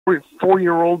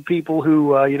4-year-old people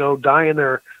who die in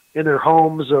their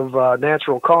homes of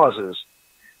natural causes.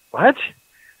 What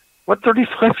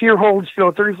 35-year-old,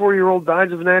 34-year-old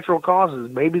dies of natural causes?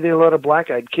 Maybe they let a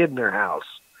black-eyed kid in their house.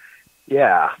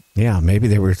 Yeah. Yeah, maybe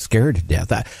they were scared to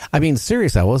death. I mean,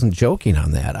 seriously, I wasn't joking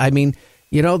on that. I mean,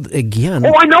 again.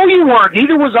 Oh, I know you weren't.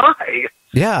 Neither was I.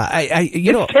 Yeah,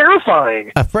 it's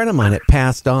terrifying. A friend of mine that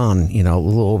passed on, a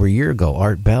little over a year ago,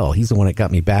 Art Bell. He's the one that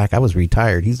got me back. I was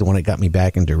retired. He's the one that got me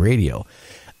back into radio.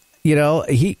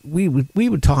 We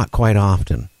would talk quite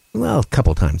often. Well, a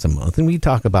couple times a month, and we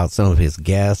talk about some of his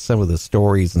guests, some of the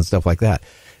stories and stuff like that.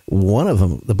 One of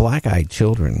them, the black-eyed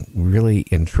children, really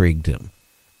intrigued him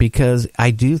because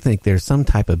I do think there's some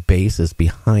type of basis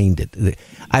behind it.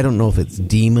 I don't know if it's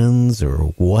demons or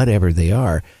whatever they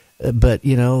are, but,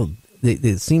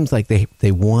 it seems like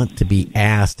they want to be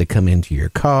asked to come into your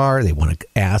car. They want to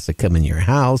ask to come in your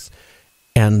house.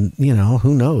 And,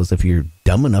 who knows, if you're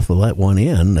dumb enough to let one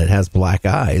in that has black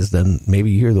eyes, then maybe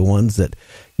you're the ones that,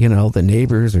 the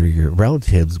neighbors or your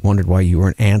relatives wondered why you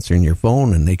weren't answering your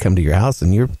phone, and they come to your house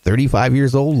and you're 35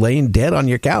 years old laying dead on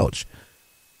your couch.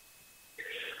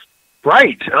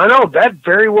 Right. I know that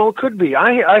very well could be.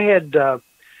 I had,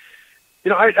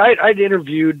 I'd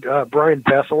interviewed Brian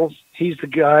Bethel. He's the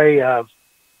guy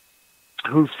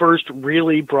who first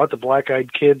really brought the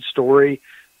black-eyed kid story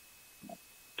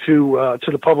to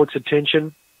the public's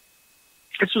attention.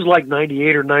 This was like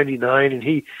 98 or 99, and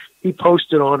he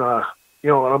posted on a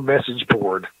message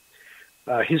board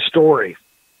his story.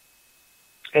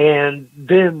 And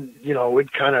then,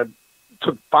 it kind of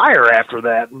took fire after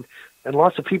that, and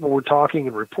lots of people were talking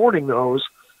and reporting those.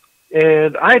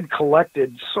 And I had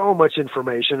collected so much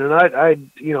information, and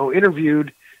I'd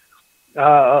interviewed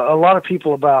a lot of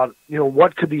people about,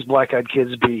 what could these black-eyed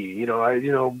kids be?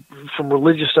 From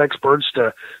religious experts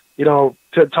to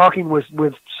talking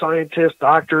with scientists,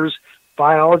 doctors,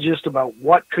 biologists about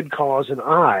what could cause an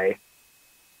eye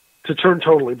to turn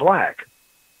totally black.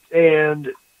 And,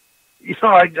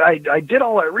 I did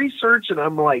all that research, and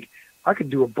I'm like, I could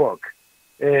do a book.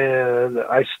 And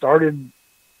I started,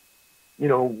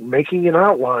 making an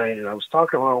outline, and I was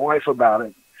talking to my wife about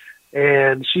it.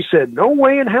 And she said, no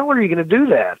way in hell are you going to do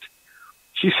that.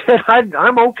 She said,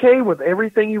 I'm okay with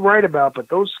everything you write about, but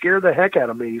those scare the heck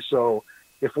out of me. So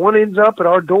if one ends up at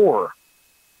our door,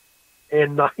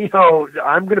 and,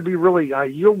 I'm going to be really,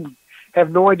 you'll have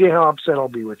no idea how upset I'll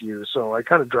be with you. So I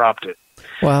kind of dropped it.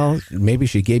 Well, maybe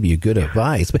she gave you good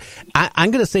advice, but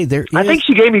I'm going to say I think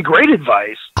she gave me great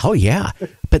advice. Oh, yeah.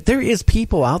 But there is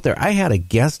people out there. I had a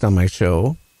guest on my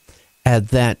show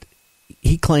that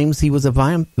he claims he was a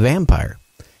vampire.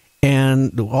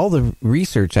 And all the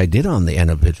research I did on the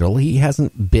individual, he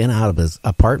hasn't been out of his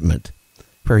apartment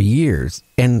for years,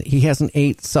 and he hasn't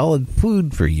ate solid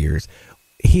food for years.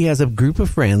 He has a group of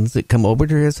friends that come over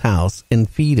to his house and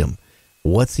feed him.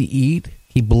 What's he eat?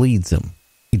 He bleeds them.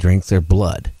 He drinks their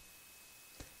blood.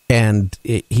 And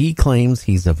he claims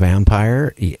he's a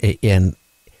vampire, and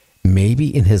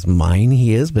maybe in his mind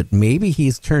he is, but maybe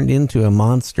he's turned into a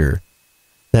monster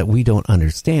that we don't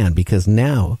understand, because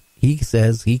now he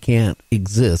says he can't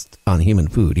exist on human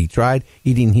food. He tried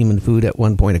eating human food at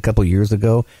one point a couple years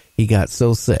ago. He got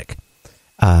so sick.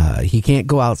 He can't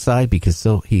go outside because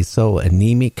he's so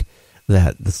anemic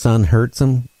that the sun hurts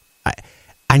him.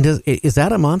 Is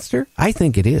that a monster? I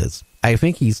think it is. I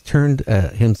think he's turned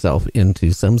himself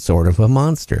into some sort of a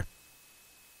monster.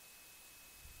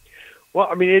 Well,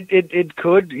 I mean, it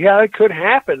could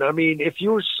happen. I mean, if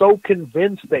you're so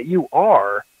convinced that you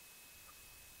are,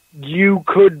 you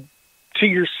could, to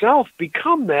yourself,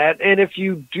 become that. And if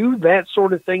you do that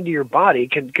sort of thing to your body,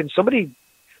 can somebody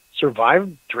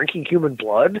survive drinking human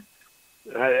blood?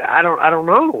 I don't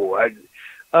know.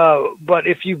 But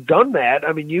if you've done that,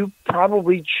 I mean, you've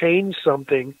probably changed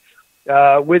something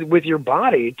with your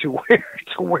body to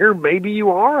where maybe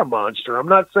you are a monster. I'm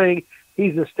not saying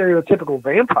he's a stereotypical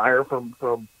vampire from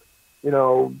a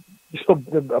Bela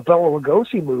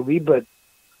Lugosi movie, but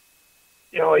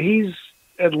he's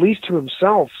at least to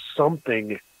himself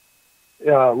something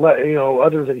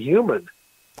other than human.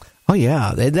 Oh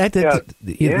yeah,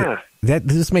 that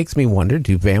just makes me wonder: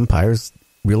 do vampires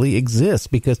really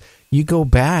exist? Because you go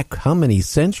back how many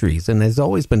centuries, and there's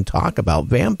always been talk about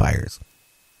vampires.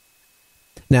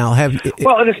 Now, and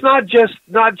it's not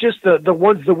just the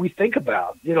ones that we think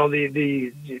about.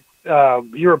 The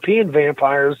European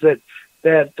vampires that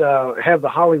have the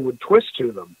Hollywood twist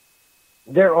to them.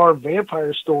 There are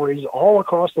vampire stories all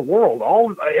across the world.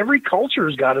 Every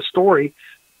culture's got a story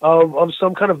of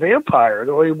some kind of vampire.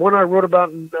 The one I wrote about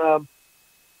in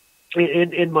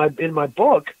my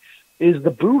book is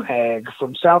the Boo Hag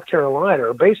from South Carolina,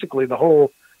 or basically the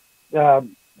whole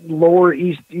lower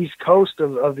east coast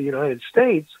of the United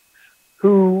States,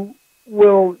 who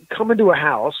will come into a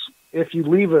house. If you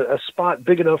leave a spot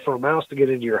big enough for a mouse to get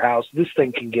into your house, this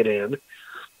thing can get in.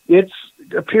 It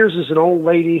appears as an old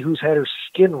lady who's had her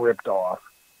skin ripped off.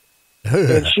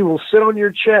 And she will sit on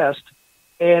your chest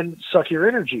and suck your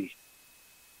energy.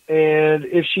 And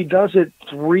if she does it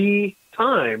 3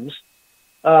 times,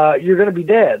 you're going to be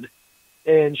dead.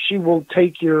 And she will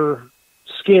take your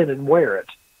skin and wear it.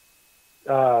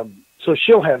 So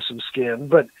she'll have some skin,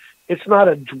 but it's not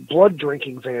a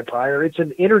blood-drinking vampire. It's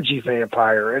an energy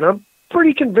vampire. And I'm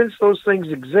pretty convinced those things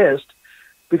exist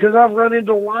because I've run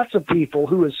into lots of people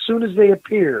who, as soon as they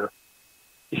appear,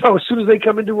 as soon as they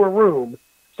come into a room,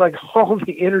 it's like all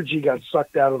the energy got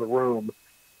sucked out of the room.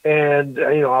 And,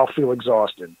 I'll feel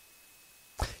exhausted.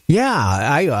 Yeah,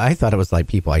 I thought it was like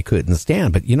people I couldn't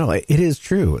stand. But, it is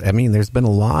true. I mean, there's been a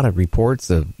lot of reports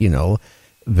of,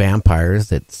 vampires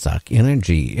that suck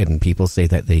energy, and people say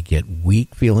that they get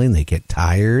weak feeling, they get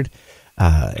tired.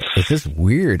 It's just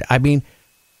weird. I mean,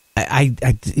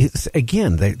 it's,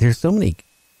 again, there's so many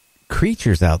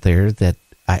creatures out there that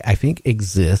I think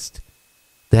exist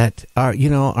that are,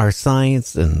 our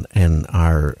science and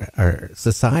our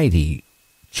society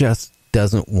just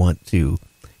doesn't want to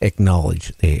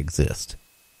acknowledge they exist.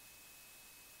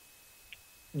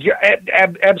 Yeah,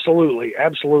 absolutely.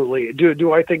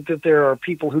 Do I think that there are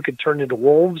people who could turn into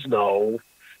wolves? No,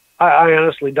 I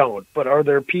honestly don't. But are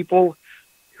there people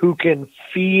who can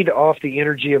feed off the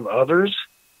energy of others?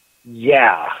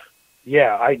 Yeah.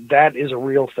 That is a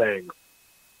real thing.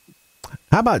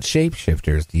 How about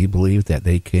shapeshifters? Do you believe that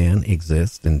they can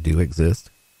exist and do exist?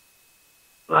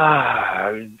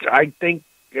 I think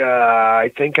I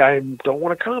don't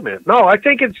want to comment. No, I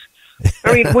think it's.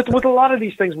 I mean, with a lot of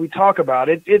these things we talk about,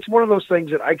 it's one of those things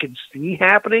that I can see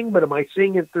happening, but am I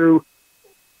seeing it through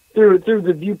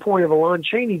the viewpoint of a Lon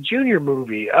Chaney Jr.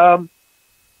 movie?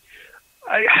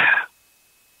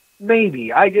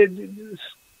 Maybe.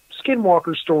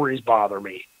 Skinwalker stories bother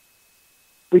me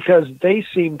because they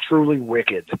seem truly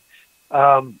wicked.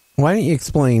 Why don't you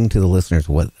explain to the listeners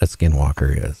what a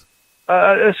skinwalker is?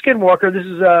 A skinwalker. This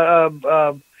is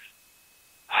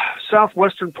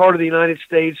southwestern part of the United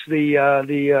States.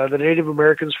 The Native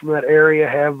Americans from that area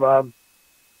have a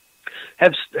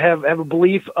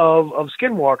belief of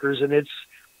skinwalkers, and it's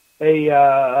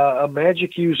a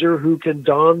magic user who can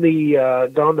don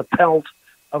the pelt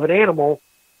of an animal,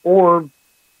 or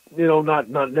not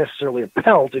necessarily a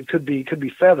pelt. It could be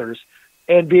feathers,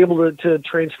 and be able to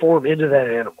transform into that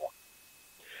animal.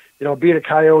 Be it a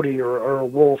coyote or a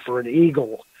wolf or an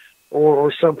eagle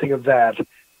or something of that.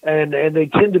 And they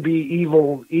tend to be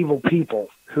evil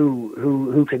people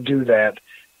who can do that,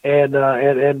 and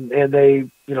they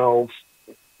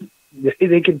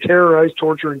they can terrorize,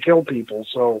 torture, and kill people.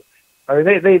 So I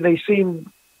mean, they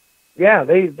seem,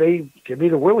 they give me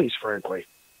the willies, frankly.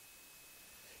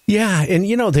 Yeah, and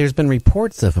there's been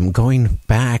reports of them going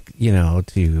back,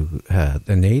 to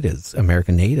the natives,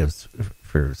 American natives,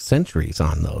 for centuries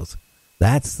on those.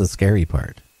 That's the scary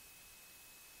part.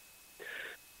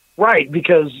 Right,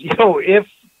 because, if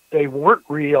they weren't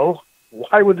real,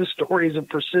 why would the stories have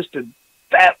persisted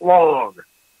that long?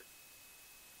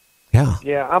 Yeah.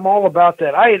 Yeah, I'm all about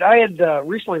that. I had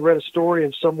recently read a story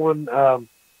of someone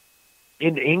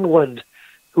in England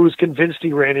who was convinced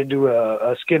he ran into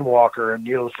a skinwalker. And,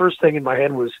 the first thing in my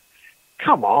head was,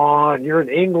 come on, you're in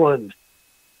England.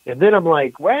 And then I'm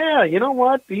like, well, you know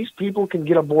what? These people can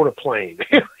get aboard a plane.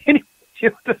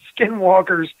 The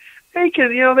skinwalkers, they can,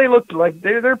 they look like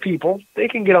they're people. They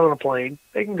can get on a plane.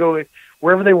 They can go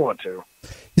wherever they want to.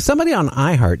 Somebody on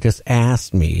iHeart just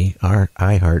asked me, our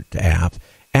iHeart app,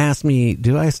 asked me,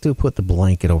 do I still put the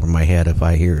blanket over my head if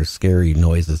I hear scary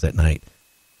noises at night?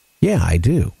 Yeah, I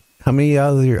do. How many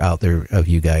other out there of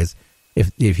you guys,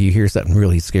 if you hear something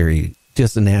really scary,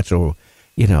 just a natural,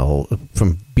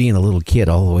 from being a little kid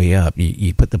all the way up,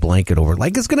 you put the blanket over,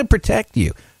 like it's going to protect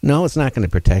you. No, it's not going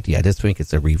to protect you. I just think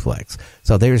it's a reflex.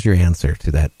 So there's your answer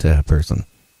to that person.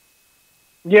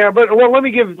 Yeah, but let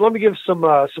me give some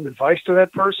advice to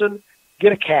that person.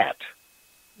 Get a cat,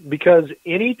 because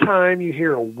anytime you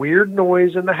hear a weird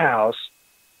noise in the house,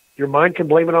 your mind can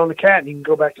blame it on the cat, and you can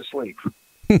go back to sleep.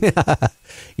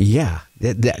 Yeah,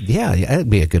 that'd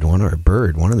be a good one, or a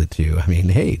bird, one of the two. I mean,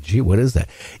 hey, gee, what is that?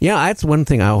 Yeah, that's one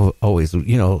thing I always,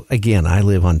 again, I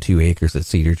live on 2 acres of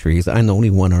cedar trees. I'm the only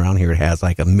one around here that has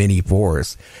like a mini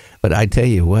forest. But I tell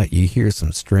you what, you hear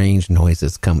some strange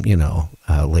noises come,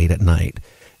 late at night,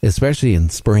 especially in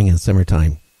spring and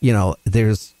summertime.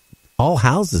 There's all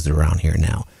houses around here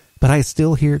now, but I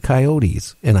still hear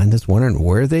coyotes, and I'm just wondering,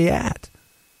 where are they at?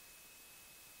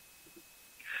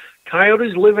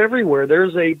 Coyotes live everywhere.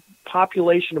 There's a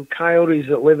population of coyotes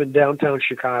that live in downtown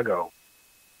Chicago.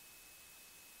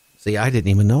 See, I didn't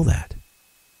even know that.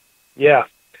 Yeah.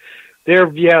 There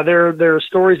are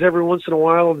stories every once in a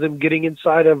while of them getting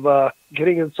inside of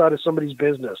somebody's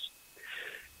business.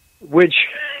 Which,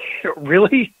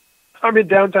 really? I'm in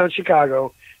downtown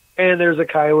Chicago, and there's a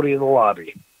coyote in the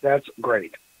lobby. That's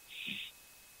great.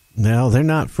 No, they're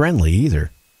not friendly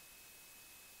either.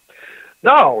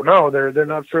 No, they're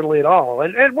not friendly at all.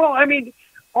 And well, I mean,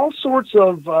 all sorts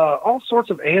of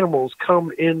animals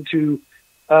come into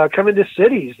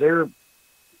cities. There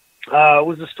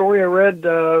was a story I read,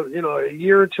 a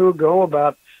year or two ago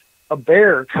about a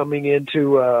bear coming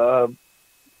into a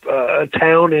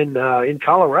town in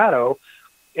Colorado,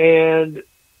 and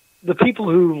the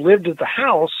people who lived at the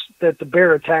house that the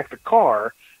bear attacked the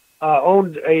car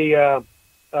owned a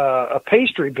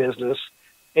pastry business,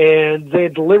 and they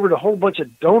had delivered a whole bunch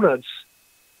of donuts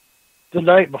the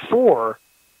night before,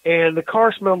 and the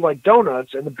car smelled like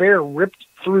donuts, and the bear ripped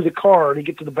through the car to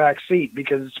get to the back seat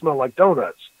because it smelled like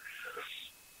donuts.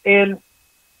 And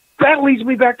that leads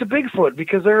me back to Bigfoot,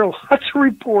 because there are lots of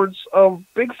reports of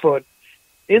Bigfoot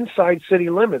inside city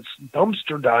limits,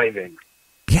 dumpster diving.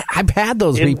 Yeah, I've had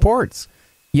those reports.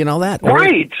 You know that?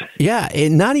 Right. Yeah,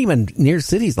 and not even near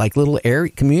cities, like little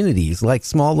area communities, like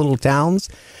small little towns.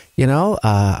 You know,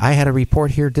 I had a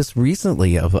report here just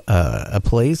recently of a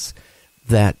place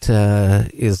that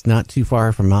is not too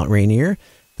far from Mount Rainier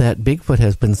that Bigfoot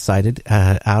has been sighted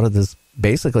out of this.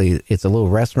 Basically, it's a little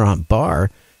restaurant bar,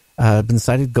 been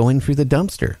sighted going through the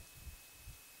dumpster.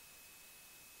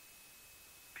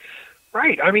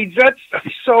 Right. I mean,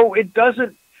 it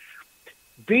doesn't,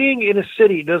 being in a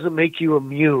city doesn't make you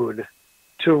immune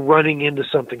to running into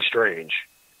something strange.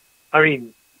 I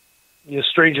mean,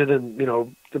 stranger than,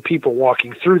 the people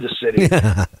walking through the city.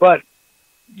 But,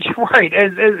 right,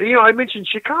 as I mentioned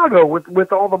Chicago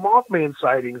with all the Mothman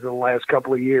sightings in the last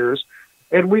couple of years,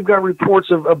 and we've got reports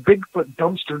of Bigfoot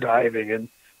dumpster diving. And,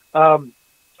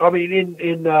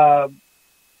 in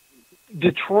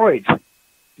Detroit,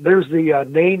 there's the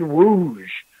Nain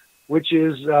Rouge, which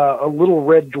is a little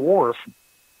red dwarf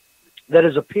that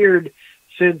has appeared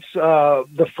since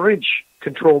the French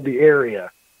controlled the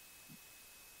area.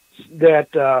 That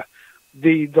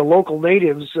the local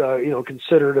natives,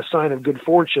 considered a sign of good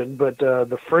fortune, but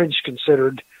the French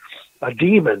considered a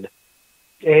demon.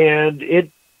 And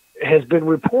it has been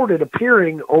reported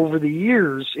appearing over the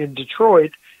years in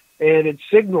Detroit, and it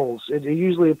signals. It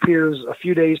usually appears a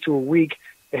few days to a week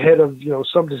ahead of,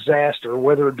 some disaster,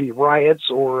 whether it be riots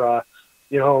or, a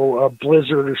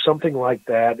blizzard or something like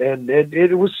that. And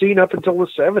it was seen up until the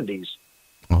 70s.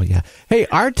 Oh, yeah. Hey,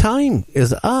 our time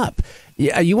is up.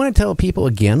 Yeah, you want to tell people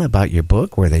again about your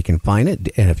book, where they can find it?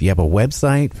 And if you have a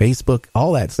website, Facebook,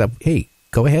 all that stuff, hey,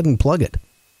 go ahead and plug it.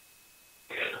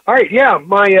 All right. Yeah.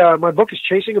 My book is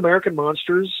Chasing American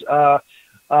Monsters.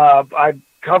 I've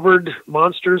covered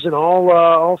monsters in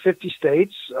all 50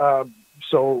 states. And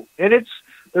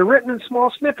they're written in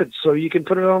small snippets, so you can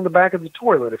put it on the back of the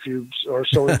toilet if you are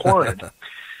so inclined.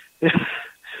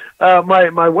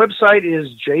 My website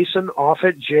is Jason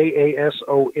Offutt,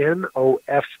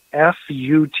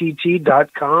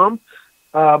 JASONOFFUTT.com.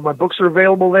 My books are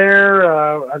available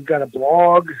there. I've got a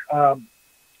blog,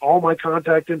 all my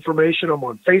contact information. I'm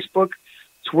on Facebook,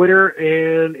 Twitter,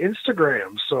 and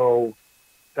Instagram. So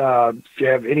if you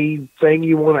have anything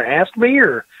you want to ask me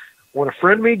or want to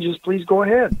friend me, just please go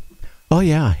ahead. Oh,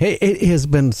 yeah. Hey, it has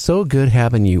been so good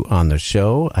having you on the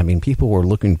show. I mean, people were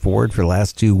looking forward for the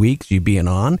last 2 weeks, you being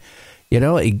on.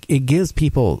 It gives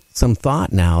people some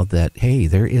thought now that, hey,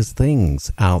 there is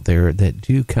things out there that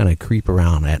do kind of creep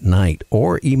around at night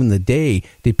or even the day,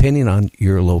 depending on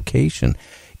your location.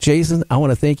 Jason, I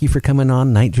want to thank you for coming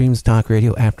on Night Dreams Talk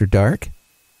Radio After Dark.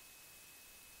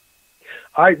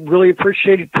 I really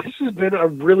appreciate it. This has been a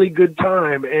really good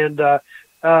time, and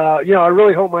I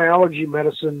really hope my allergy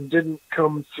medicine didn't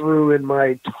come through in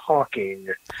my talking.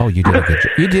 Oh, you did a good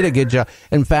job. You did a good job.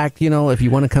 In fact, if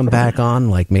you want to come back on,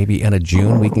 like maybe end of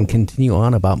June, we can continue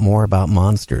on more about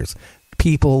monsters.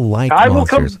 People like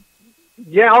monsters.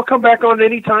 I'll come back on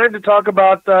any time to talk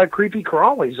about creepy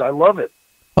crawlies. I love it.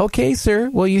 Okay, sir.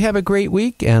 Well, you have a great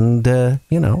week, and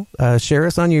share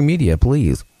us on your media,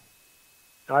 please.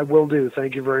 I will do.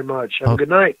 Thank you very much. Have a good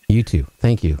night. You too.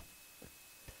 Thank you.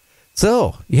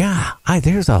 So, yeah,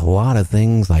 there's a lot of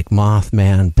things like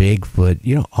Mothman,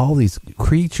 Bigfoot, all these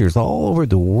creatures all over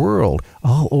the world,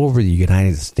 all over the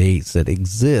United States that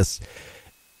exist.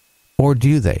 Or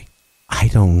do they? I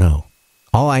don't know.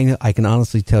 All I can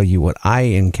honestly tell you what I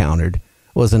encountered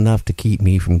was enough to keep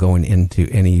me from going into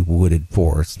any wooded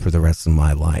forest for the rest of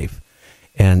my life.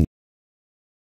 And